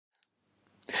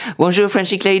Bonjour French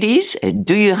chic ladies,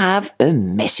 do you have a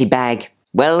messy bag?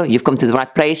 Well, you've come to the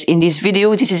right place. In this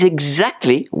video, this is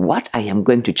exactly what I am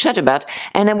going to chat about,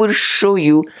 and I will show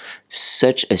you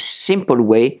such a simple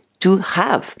way to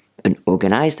have an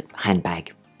organized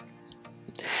handbag.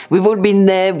 We've all been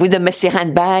there with a messy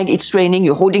handbag. It's raining,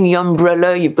 you're holding your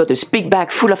umbrella, you've got this big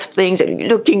bag full of things, and you're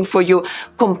looking for your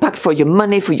compact, for your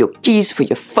money, for your keys, for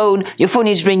your phone. Your phone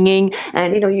is ringing,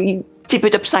 and you tip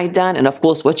it upside down, and of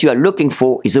course what you are looking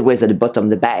for is always at the bottom of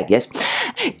the bag, yes?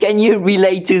 Can you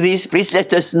relate to this? Please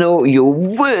let us know your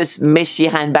worst messy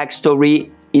handbag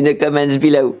story in the comments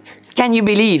below. Can you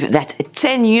believe that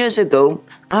 10 years ago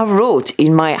I wrote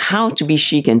in my How to Be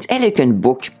Chic and Elegant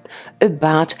book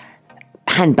about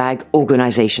handbag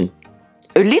organization?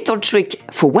 A little trick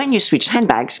for when you switch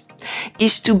handbags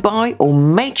is to buy or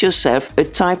make yourself a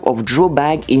type of drawer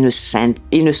bag in a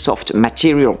soft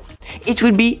material. It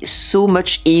will be so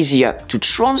much easier to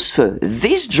transfer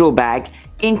this drawer bag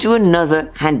into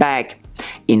another handbag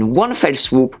in one fell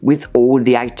swoop with all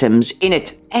the items in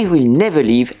it, and you will never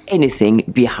leave anything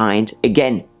behind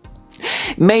again.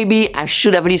 Maybe I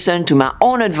should have listened to my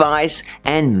own advice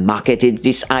and marketed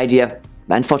this idea.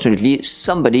 Unfortunately,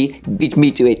 somebody beat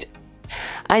me to it.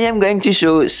 I am going to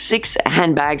show 6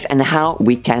 handbags and how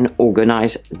we can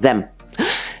organize them.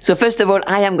 So first of all,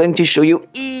 I am going to show you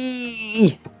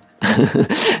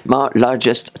my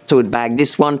largest tote bag.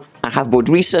 This one I have bought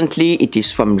recently. It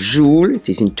is from Joules. It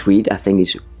is in tweed. I think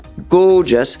it's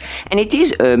gorgeous. And it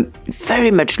is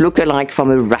very much look-alike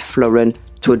from a Ralph Lauren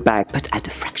tote bag, but at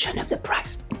a fraction of the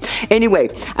price. Anyway,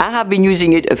 I have been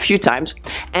using it a few times,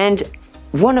 and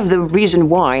one of the reasons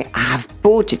why I have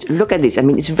bought it, look at this, I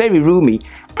mean, it's very roomy,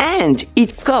 and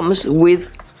it comes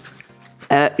with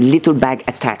a little bag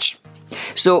attached.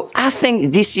 So I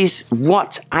think this is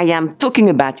what I am talking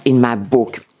about in my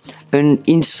book, an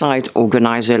inside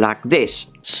organizer like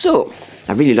this. So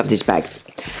I really love this bag.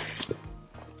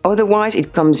 Otherwise,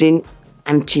 it comes in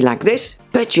empty like this,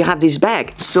 but you have this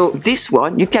bag. So this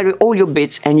one, you carry all your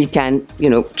bits, and you can,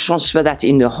 transfer that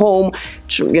in the home,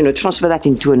 transfer that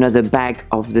into another bag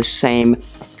of the same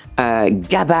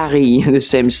gabarit, the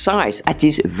same size. That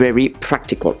is very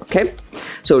practical, okay?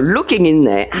 So looking in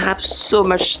there, I have so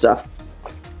much stuff.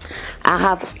 I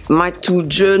have my 2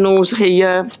 journals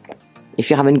here. If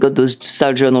you haven't got those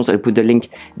style journals, I'll put the link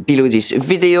below this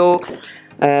video.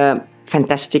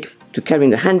 Fantastic to carry in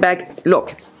the handbag.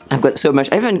 Look, I've got so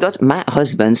much. I even got my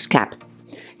husband's cap.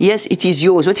 Yes, it is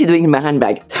yours. What's he doing in my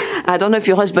handbag? I don't know if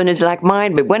your husband is like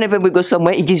mine, but whenever we go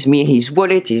somewhere, he gives me his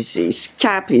wallet, his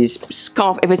cap, his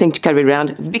scarf, everything to carry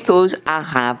around, because I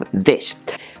have this.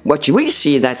 What you will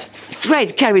see is that it's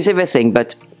great, carries everything,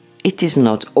 but it is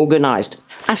not organized.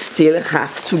 I still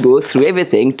have to go through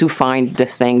everything to find the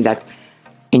thing that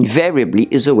invariably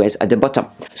is always at the bottom.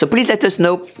 So please let us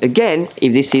know again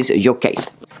if this is your case.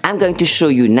 I'm going to show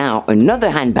you now another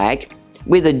handbag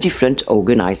with a different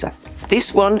organizer.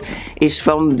 This one is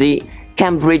from the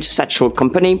Cambridge Satchel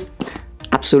company.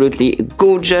 Absolutely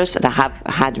gorgeous. That I have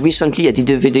had recently. I did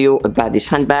a video about this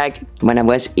handbag when I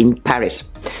was in Paris.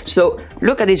 So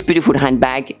look at this beautiful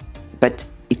handbag, but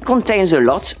it contains a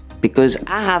lot because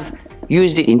I have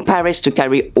used it in Paris to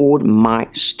carry all my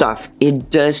stuff. It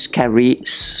does carry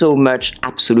so much,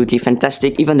 absolutely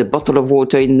fantastic. Even the bottle of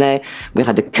water in there. We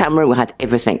had a camera, we had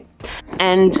everything.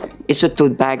 And it's a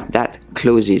tote bag that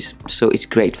closes, so it's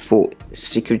great for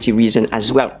security reason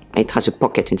as well. It has a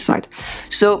pocket inside.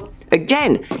 So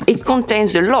again, it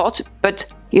contains a lot, but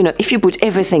if you put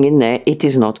everything in there, it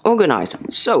is not organized.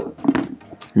 So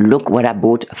look what I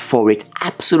bought for it.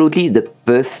 Absolutely the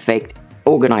perfect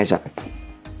organizer.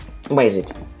 Where is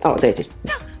it? Oh, there it is.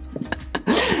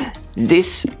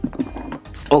 This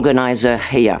organizer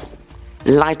here,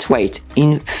 lightweight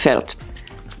in felt,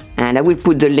 and I will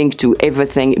put the link to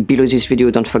everything below this video,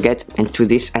 don't forget, and to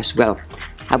this as well.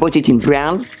 I bought it in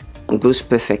brown, and goes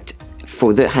perfect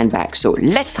for the handbag. So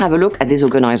let's have a look at this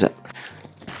organizer.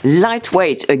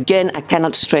 Lightweight, again, I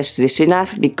cannot stress this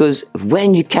enough, because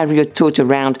when you carry your tote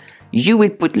around, you will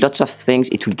put lots of things,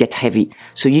 it will get heavy.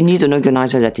 So you need an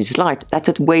organizer that is light,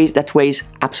 that weighs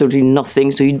absolutely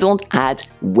nothing, so you don't add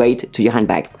weight to your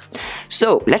handbag.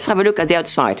 So let's have a look at the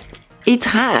outside. It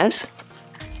has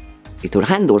little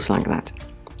handles like that.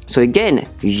 So again,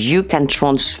 you can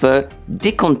transfer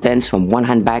the contents from one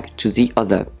handbag to the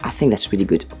other. I think that's really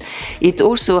good. It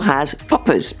also has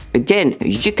poppers. Again,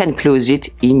 you can close it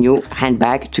in your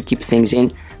handbag to keep things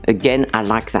in. Again, I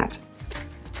like that.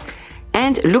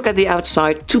 And look at the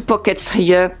outside, 2 pockets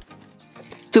here,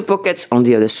 2 pockets on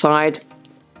the other side,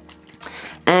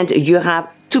 and you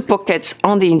have 2 pockets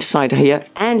on the inside here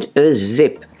and a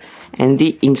zip and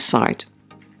the inside.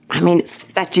 I mean,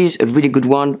 that is a really good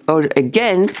one. Or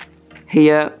again,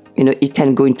 here, you know, it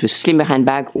can go into a slimmer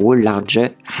handbag or larger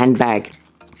handbag.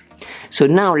 So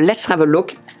now let's have a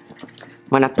look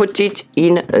when I put it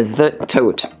in the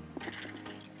tote.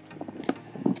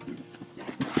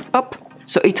 Up.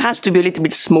 So it has to be a little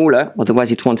bit smaller,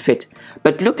 otherwise it won't fit.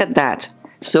 But look at that.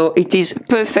 So it is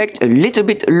perfect, a little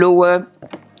bit lower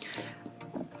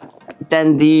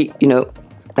than the, you know,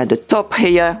 at the top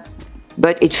here,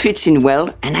 but it fits in well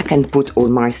and I can put all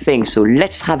my things. So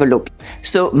let's have a look.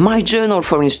 So my journal,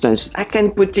 for instance, I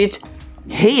can put it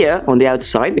here on the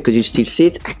outside because you still see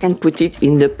it. I can put it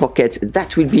in the pocket.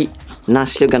 That will be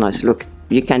nicely organized. Look,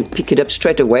 you can pick it up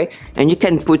straight away and you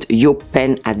can put your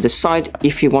pen at the side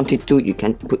if you wanted to. You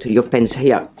can put your pens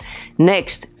here.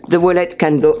 Next, the wallet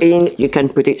can go in. You can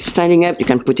put it standing up. You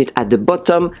can put it at the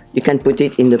bottom. You can put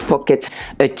it in the pocket.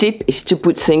 A tip is to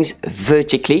put things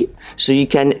vertically so you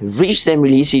can reach them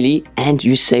really easily and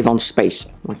you save on space.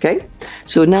 Okay,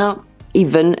 so now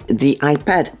even the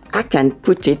iPad, I can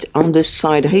put it on the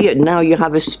side here. Now you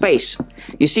have a space.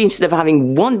 You see, instead of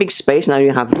having one big space, now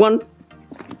you have 1,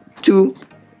 2,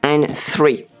 and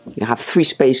 3. You have 3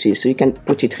 spaces, so you can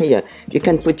put it here. You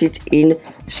can put it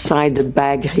inside the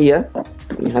bag here.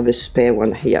 You have a spare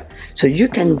one here. So you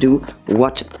can do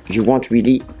what you want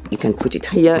really. You can put it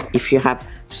here. If you have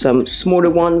some smaller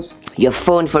ones, your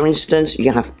phone for instance,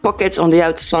 you have pockets on the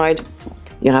outside.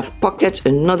 You have pocket,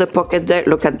 another pocket there,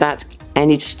 look at that,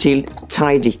 and it's still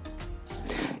tidy.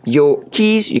 Your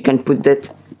keys, you can put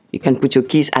that. You can put your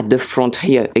keys at the front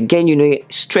here. Again, you know,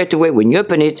 straight away when you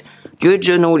open it, your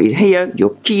journal is here, your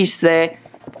keys there,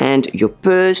 and your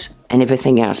purse and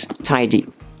everything else tidy.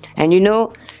 And you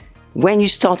know, when you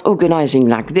start organizing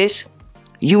like this,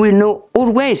 you will know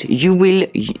always, you will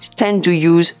tend to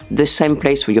use the same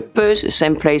place for your purse, the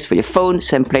same place for your phone,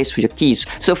 same place for your keys.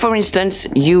 So for instance,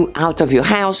 you out of your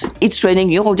house, it's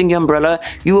raining, you're holding your umbrella,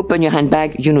 you open your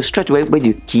handbag, you know straight away where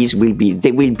your keys will be.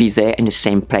 They will be there in the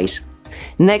same place.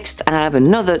 Next, I have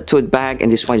another tote bag,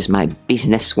 and this one is my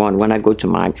business one. When I go to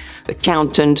my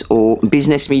accountant or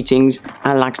business meetings,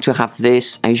 I like to have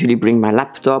this. I usually bring my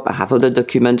laptop, I have other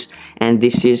documents, and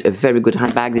this is a very good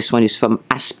handbag. This one is from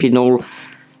Aspinal.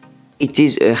 It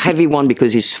is a heavy one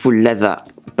because it's full leather,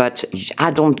 but I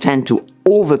don't tend to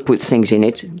over put things in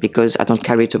it because I don't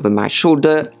carry it over my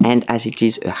shoulder, and as it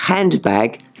is a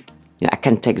handbag, I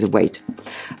can take the weight.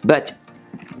 But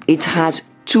it has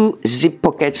 2 zip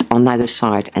pockets on either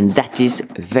side, and that is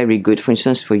very good, for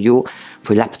instance, for your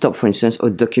laptop, for instance, or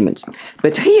documents.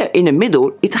 But here in the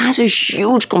middle, it has a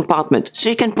huge compartment, so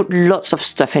you can put lots of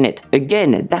stuff in it.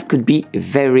 Again, that could be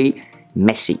very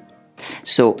messy.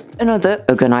 So another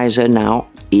organizer now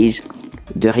is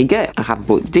the Geiger. I have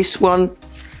bought this one.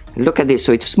 Look at this.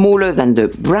 So it's smaller than the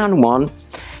brown one,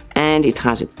 and it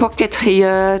has a pocket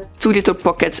here, 2 little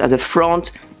pockets at the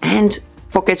front, and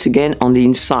pockets again on the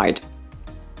inside.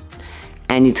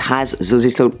 And it has those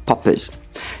little poppers.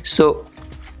 So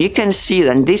you can see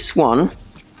that this one,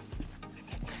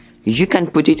 you can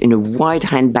put it in a wide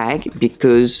handbag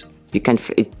because it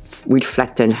will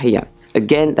flatten here.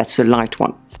 Again, that's a light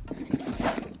one.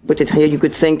 Put it here, you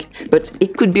could think, but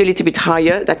it could be a little bit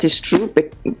higher, that is true,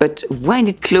 but when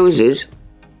it closes,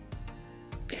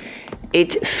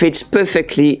 it fits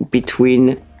perfectly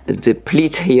between the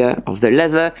pleat here of the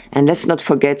leather, and let's not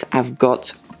forget I've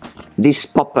got this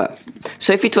popper.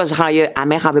 So if it was higher, I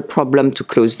may have a problem to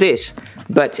close this,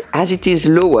 but as it is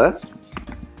lower,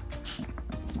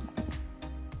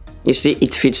 you see,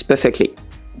 it fits perfectly.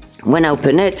 When I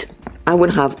open it, I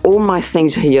will have all my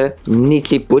things here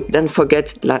neatly put. Don't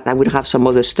forget that I will have some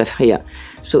other stuff here.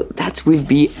 So that will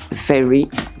be very,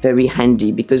 very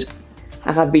handy because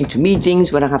I have been to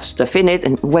meetings when I have stuff in it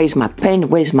and where's my pen,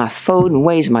 where's my phone,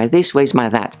 where's my this, where's my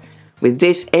that. With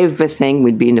this, everything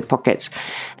will be in the pockets.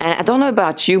 And I don't know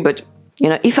about you, but you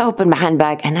know, if I open my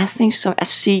handbag and I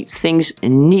see things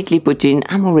neatly put in,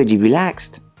 I'm already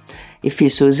relaxed. It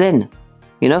feels so zen,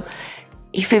 you know.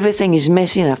 If everything is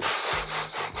messy,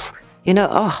 you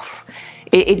know,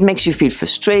 it makes you feel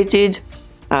frustrated,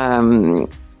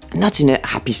 not in a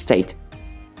happy state.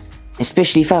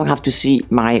 Especially if I have to see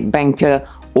my banker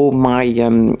or my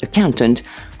accountant,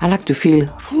 I like to feel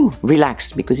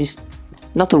relaxed because it's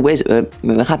not always a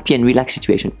happy and relaxed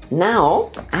situation.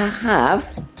 Now I have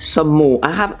some more.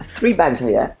 I have 3 bags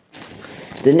here.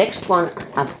 The next one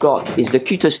I've got is the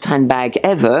cutest handbag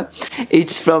ever.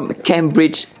 It's from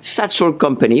Cambridge Satchel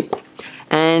company,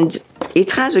 and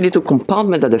it has a little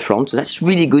compartment at the front, so that's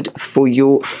really good for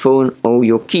your phone or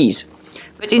your keys.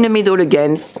 But in the middle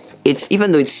again,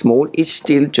 even though it's small, it's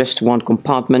still just one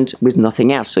compartment with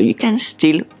nothing else, so you can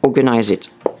still organize it.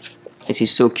 This is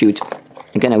so cute.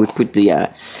 Again, I will put the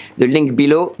link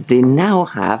below. They now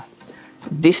have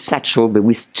this satchel, but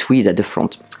with tweed at the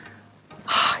front.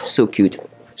 So cute.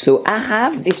 So I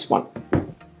have this one.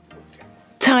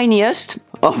 Tiniest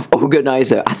of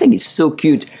organizer. I think it's so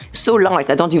cute. So light,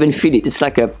 I don't even feel it. It's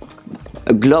like a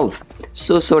glove.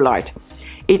 So light.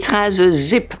 It has a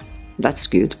zip. That's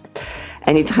good.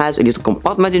 And it has a little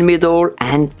compartment in the middle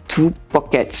and 2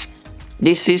 pockets.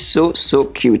 This is so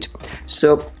cute.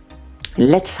 So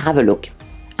let's have a look.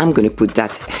 I'm going to put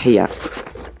that here.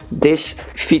 This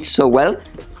fits so well.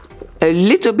 A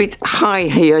little bit high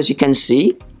here, as you can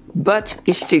see, but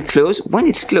it's still closed. When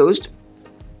it's closed,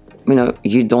 you know,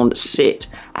 you don't see it.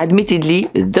 Admittedly,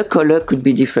 the color could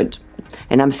be different,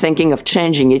 and I'm thinking of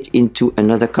changing it into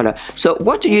another color. So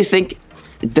what do you think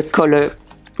the color,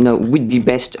 you know, would be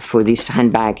best for this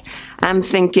handbag? I'm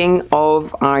thinking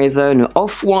of either an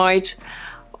off-white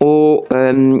or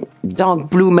dark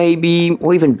blue maybe,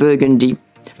 or even burgundy.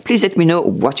 Please let me know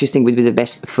what you think would be the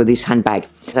best for this handbag.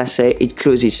 As I say, it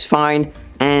closes fine,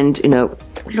 and you know,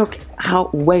 look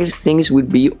how well things would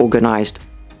be organized.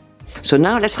 So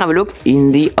now let's have a look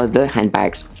in the other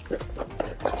handbags.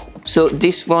 So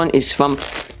this one is from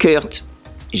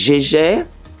Geiger.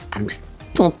 I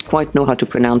don't quite know how to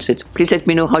pronounce it. Please let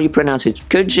me know how you pronounce it.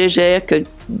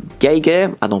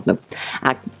 Geiger? I don't know.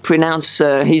 I pronounce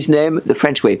his name the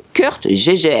French way.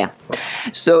 Geiger.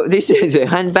 So this is a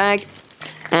handbag.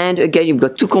 And again, you've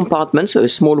got 2 compartments, so a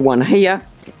small one here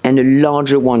and a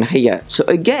larger one here. So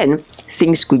again,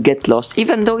 things could get lost,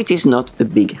 even though it is not a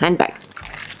big handbag.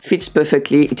 Fits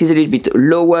perfectly. It is a little bit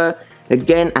lower.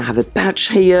 Again, I have a pouch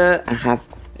here. I have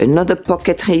another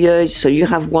pocket here. So you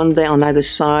have one there on either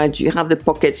side. You have the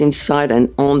pockets inside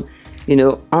and on, you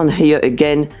know, on here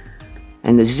again,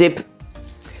 and the zip.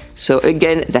 So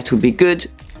again, that would be good.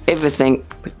 Everything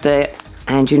put there.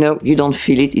 And you know, you don't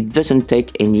feel it, it doesn't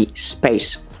take any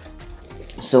space.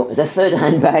 So the third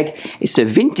handbag is a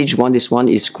vintage one. This one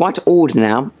is quite old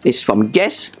now. It's from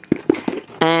Guess.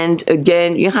 And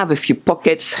again, you have a few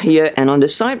pockets here and on the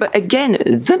side, but again,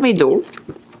 the middle,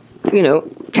 you know,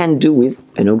 can do with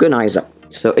an organizer.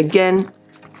 So again,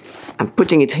 I'm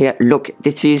putting it here. Look,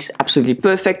 this is absolutely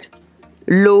perfect.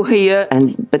 Low here,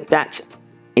 but that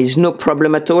is no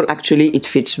problem at all. Actually, it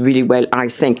fits really well, I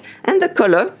think. And the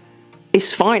color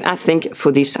is fine, I think,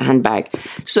 for this handbag.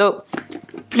 So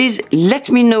please let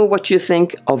me know what you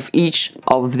think of each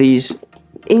of these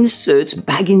inserts,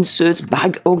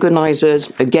 bag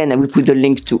organizers. Again, I will put the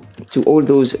link to all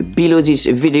those below this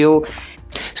video.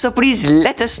 So please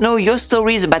let us know your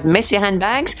stories about messy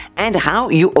handbags and how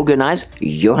you organize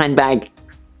your handbag.